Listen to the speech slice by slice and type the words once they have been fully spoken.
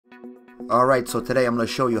Alright, so today I'm going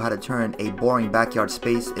to show you how to turn a boring backyard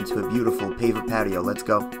space into a beautiful paver patio. Let's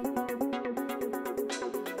go.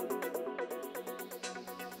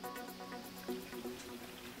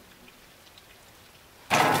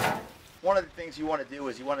 One of the things you want to do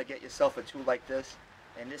is you want to get yourself a tool like this,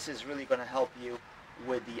 and this is really going to help you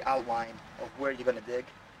with the outline of where you're going to dig.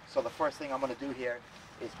 So the first thing I'm going to do here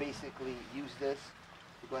is basically use this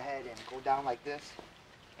to go ahead and go down like this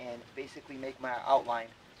and basically make my outline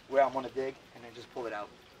where I'm going to dig, and then just pull it out.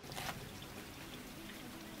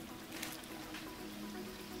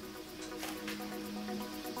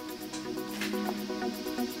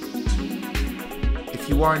 If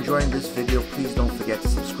you are enjoying this video, please don't forget to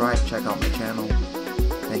subscribe, check out my channel.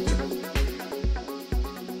 Thank you.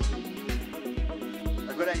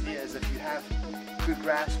 A good idea is if you have good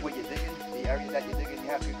grass where you're digging, the area that you're digging, you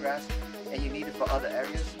have good grass, and you need it for other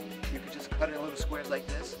areas, you could just cut it in little squares like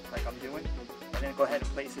this, like I'm doing, and then go ahead and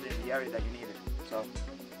place it in the area that you need it. So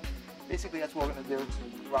basically that's what we're going to do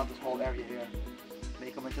throughout this whole area here.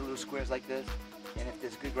 Make them into little squares like this, and if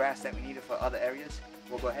there's good grass that we need it for other areas,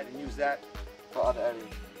 we'll go ahead and use that for other areas.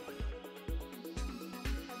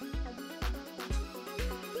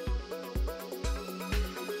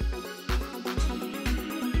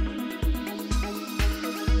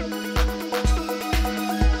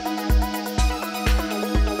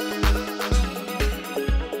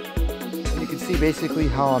 Basically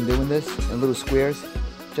how I'm doing this in little squares,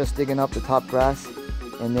 just digging up the top grass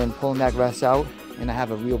and then pulling that grass out, and I have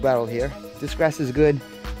a wheelbarrow here. If this grass is good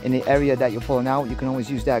in the area that you're pulling out, you can always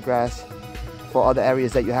use that grass for other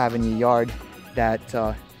areas that you have in your yard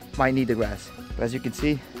that might need the grass. But as you can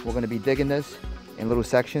see, we're going to be digging this in little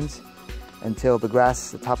sections until the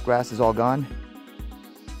top grass is all gone.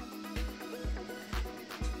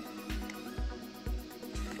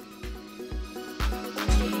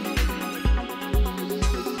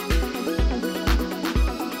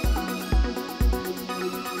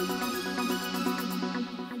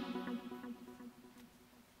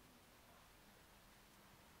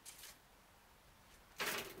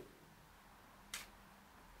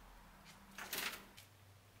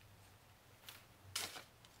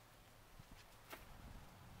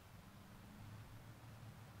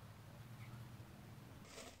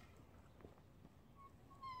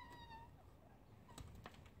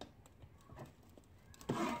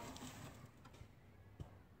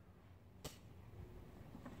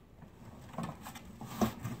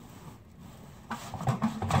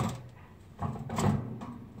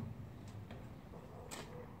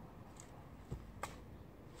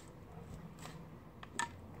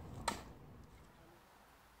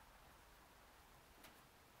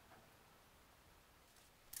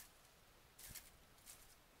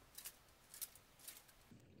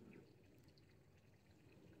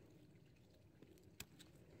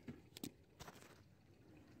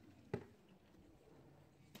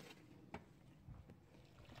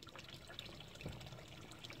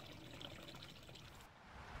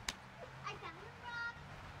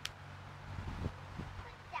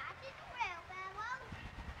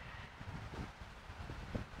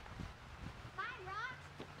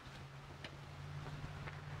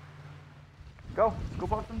 Go,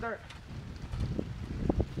 scoop out some dirt.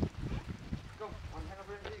 Go, one hand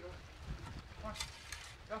over there you go. Come on,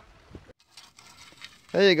 go.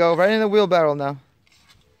 There you go, right in the wheelbarrow now.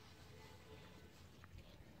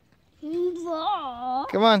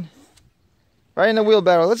 Come on. Right in the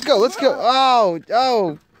wheelbarrow. Let's go, let's go.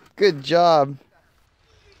 Oh, good job.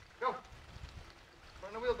 Go. Right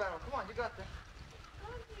in the wheelbarrow. Come on, you got this.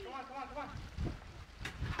 Come on, come on, come on.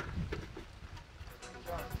 Good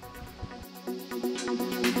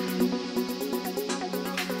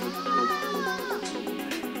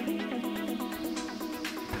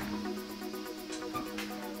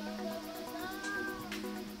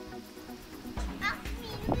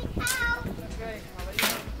job. Okay, I'll let you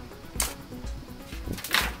know.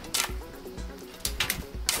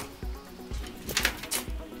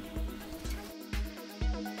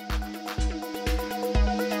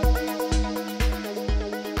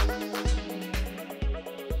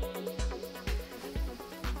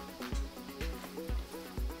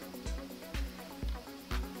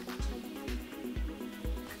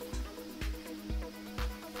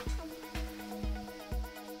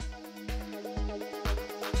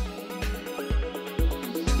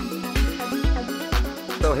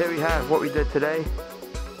 So here we have what we did today.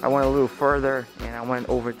 I went a little further and I went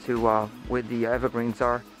over to where the evergreens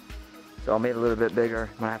are. So I made it a little bit bigger.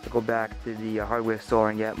 I'm gonna have to go back to the hardware store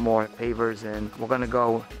and get more pavers, and we're gonna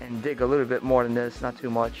go and dig a little bit more than this, not too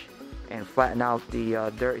much, and flatten out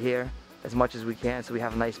the dirt here as much as we can so we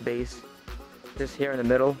have a nice base. This here in the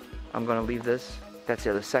middle I'm gonna leave this. That's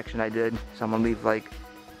the other section I did. So I'm gonna leave like,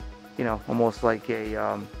 you know, almost like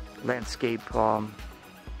a landscape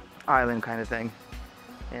island kind of thing.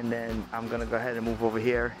 And then I'm gonna go ahead and move over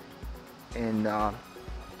here and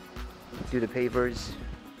do the pavers.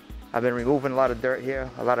 I've been removing a lot of dirt here,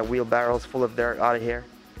 a lot of wheelbarrows full of dirt out of here.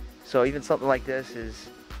 So even something like this is,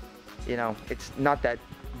 you know, it's not that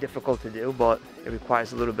difficult to do, but it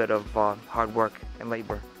requires a little bit of hard work and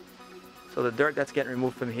labor. So the dirt that's getting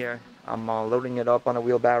removed from here, I'm loading it up on a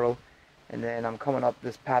wheelbarrow, and then I'm coming up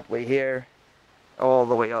this pathway here all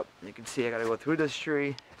the way up. You can see I gotta go through this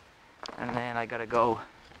tree, and then I gotta go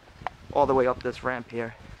all the way up this ramp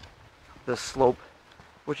here, this slope,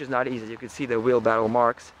 which is not easy. You can see the wheelbarrow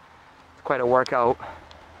marks. It's quite a workout.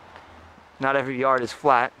 Not every yard is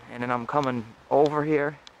flat. And then I'm coming over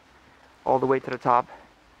here all the way to the top,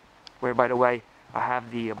 where, by the way, I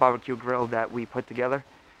have the barbecue grill that we put together.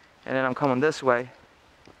 And then I'm coming this way,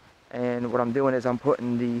 and what I'm doing is I'm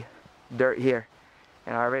putting the dirt here.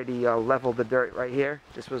 And I already leveled the dirt right here.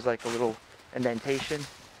 This was like a little indentation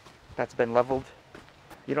that's been leveled.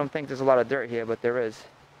 You don't think there's a lot of dirt here, but there is.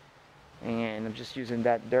 And I'm just using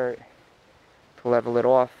that dirt to level it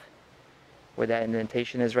off where that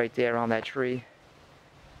indentation is right there on that tree,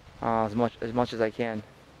 as much as I can.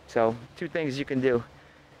 So two things you can do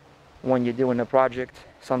when you're doing a project.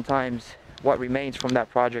 Sometimes what remains from that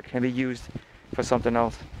project can be used for something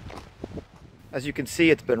else. As you can see,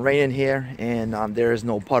 it's been raining here, and there is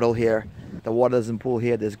no puddle here. The water doesn't pool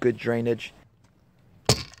here. There's good drainage.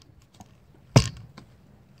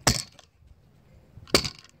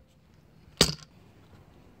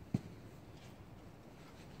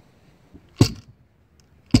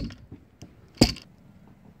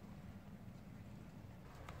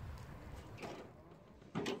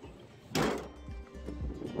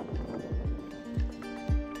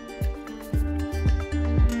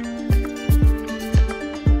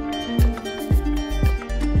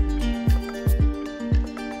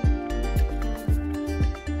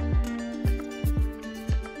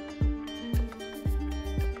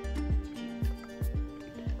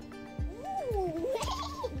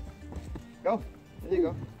 Go. There you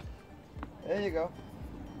go. There you go.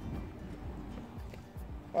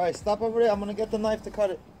 Alright, stop over there. I'm gonna get the knife to cut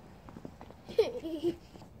it. Yay!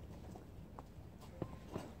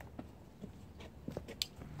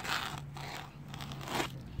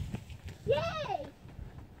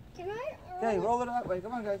 Can I? Okay, roll it that way.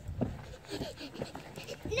 Come on, guys. No,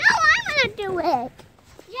 I'm gonna do it.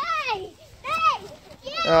 Yay! Hey!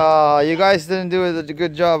 Yay! Oh, you guys didn't do a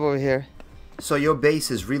good job over here. So your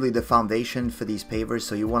base is really the foundation for these pavers,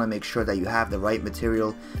 so you want to make sure that you have the right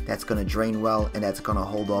material that's going to drain well and that's going to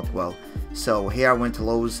hold up well. So here I went to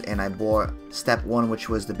Lowe's and I bought step 1, which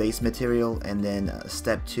was the base material, and then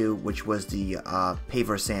step 2, which was the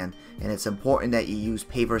paver sand. And it's important that you use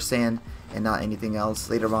paver sand and not anything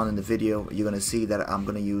else. Later on in the video you're going to see that I'm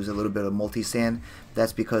going to use a little bit of multi-sand.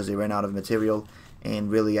 That's because they ran out of material,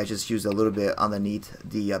 and really I just used a little bit underneath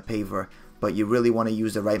the paver. But you really want to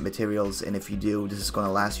use the right materials, and if you do, this is going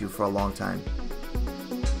to last you for a long time.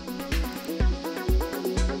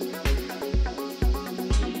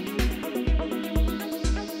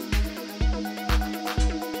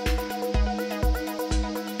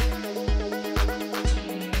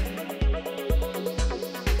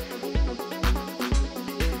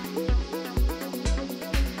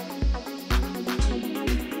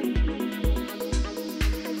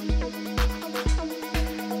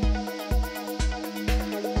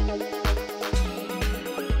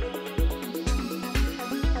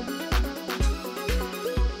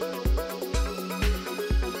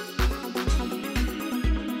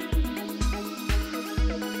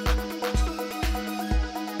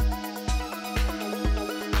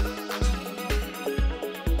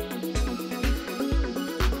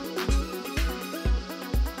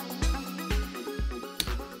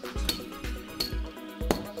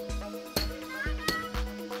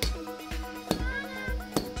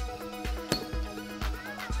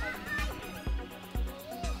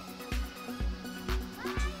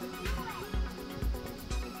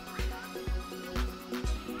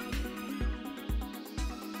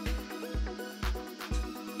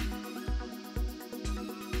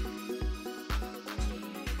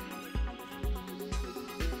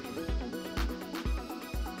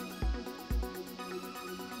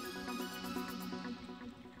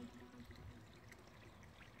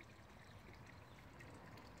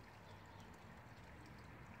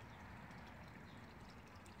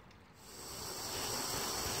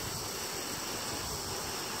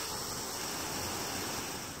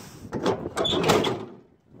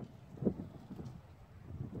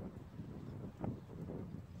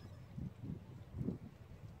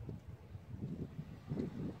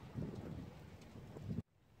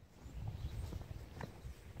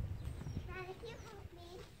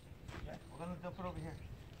 over here.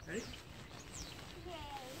 Ready?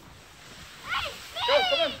 Hey, Go,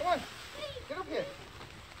 come on. Get up here.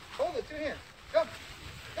 Hold it, 2 hands. Go.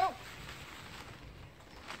 Go.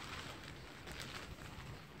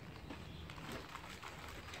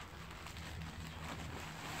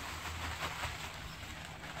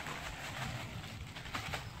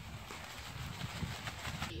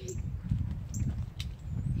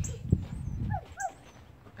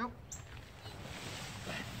 Go.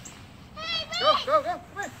 Go, go, go.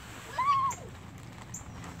 Come here.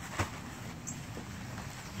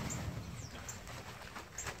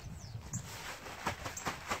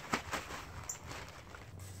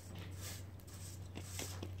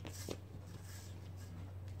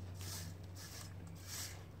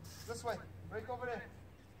 This way. Break over there.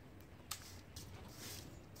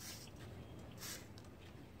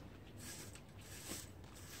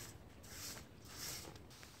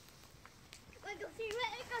 go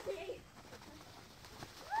see.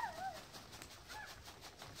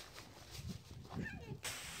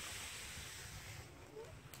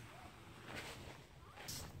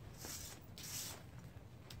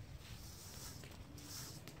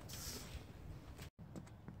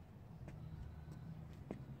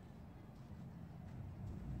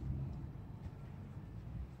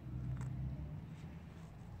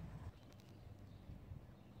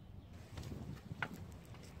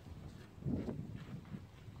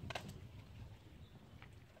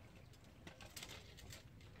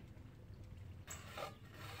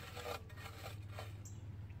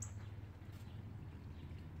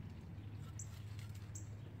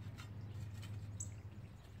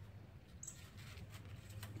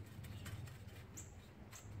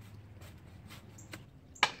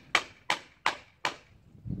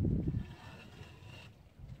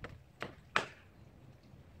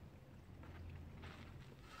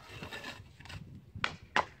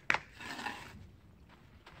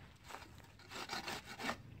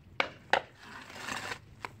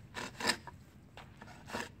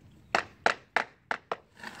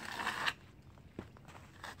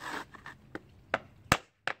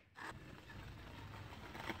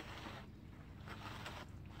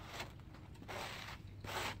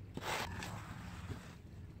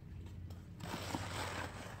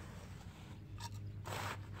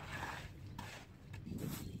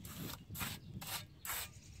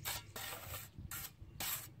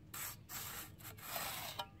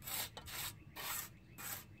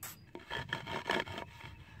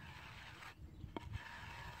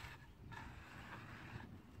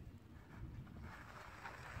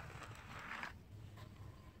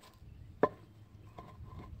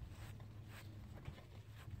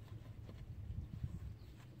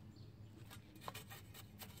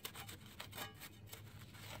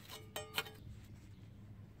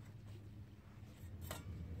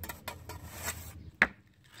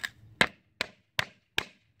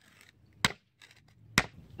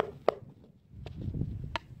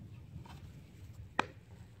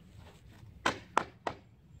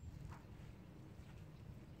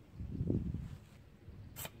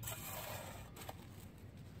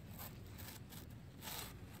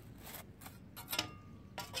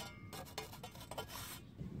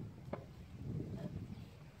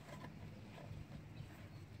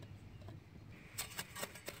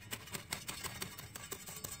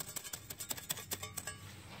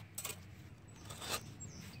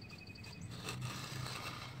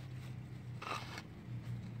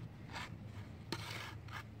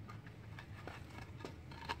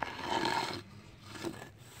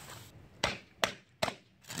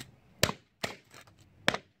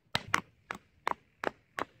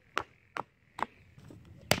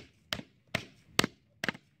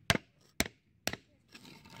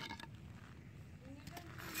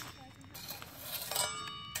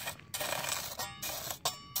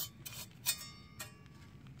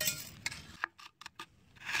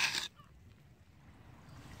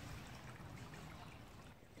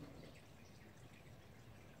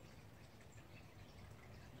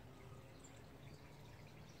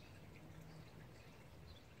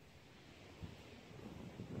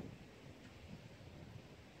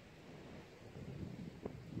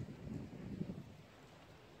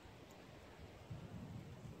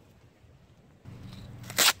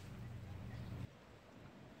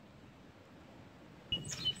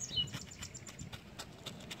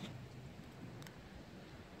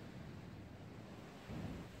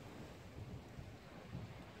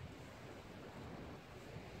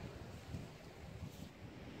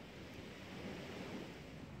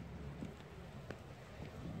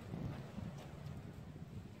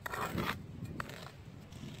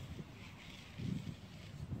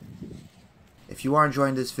 If you are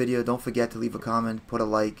enjoying this video, don't forget to leave a comment, put a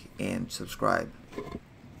like, and subscribe.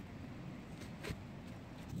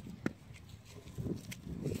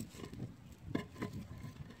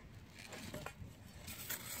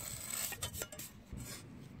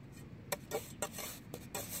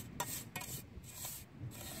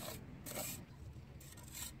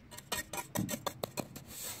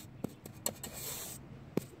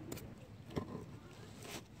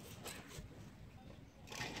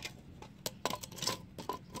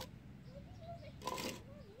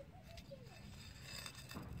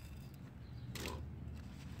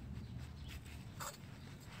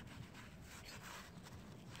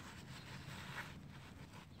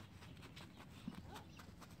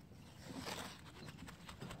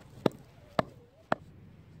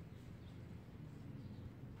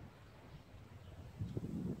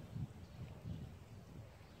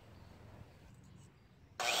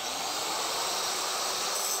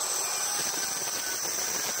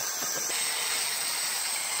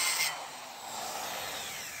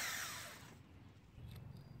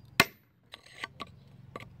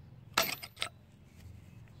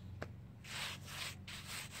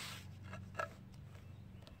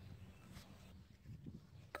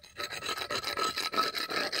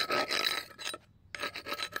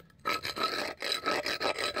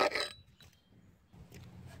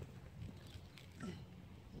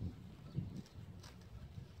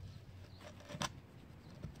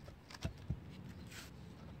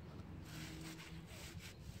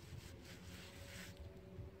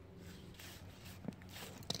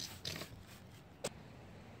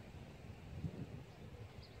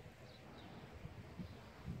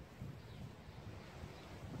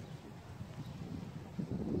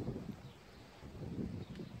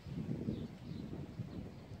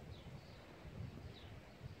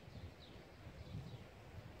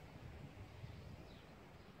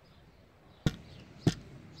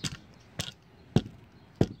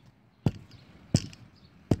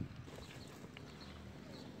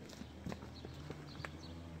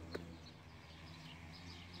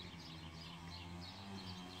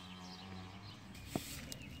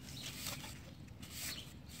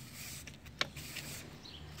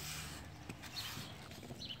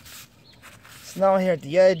 So now we're here at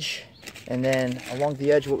the edge, and then along the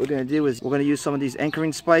edge what we're going to do is we're going to use some of these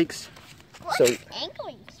anchoring spikes. What's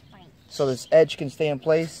anchoring spikes? So this edge can stay in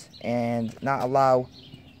place and not allow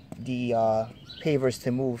the pavers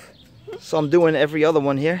to move. So I'm doing every other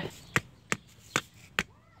one here.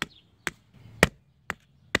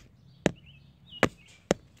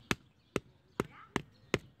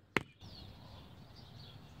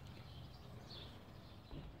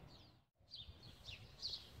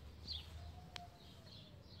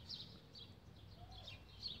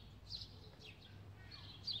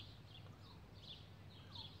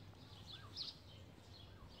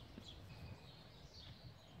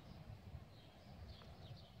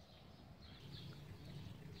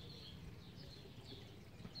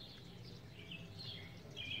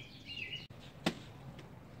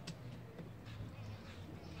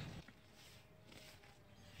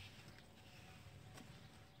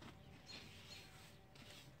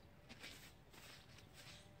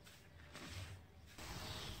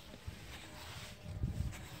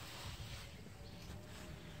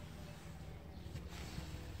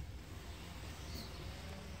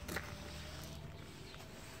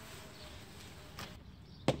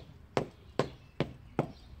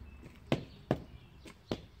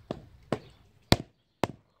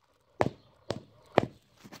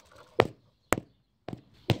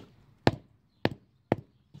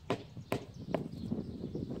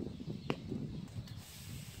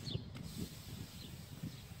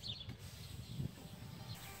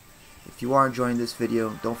 If you are enjoying this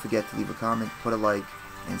video, don't forget to leave a comment, put a like,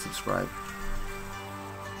 and subscribe.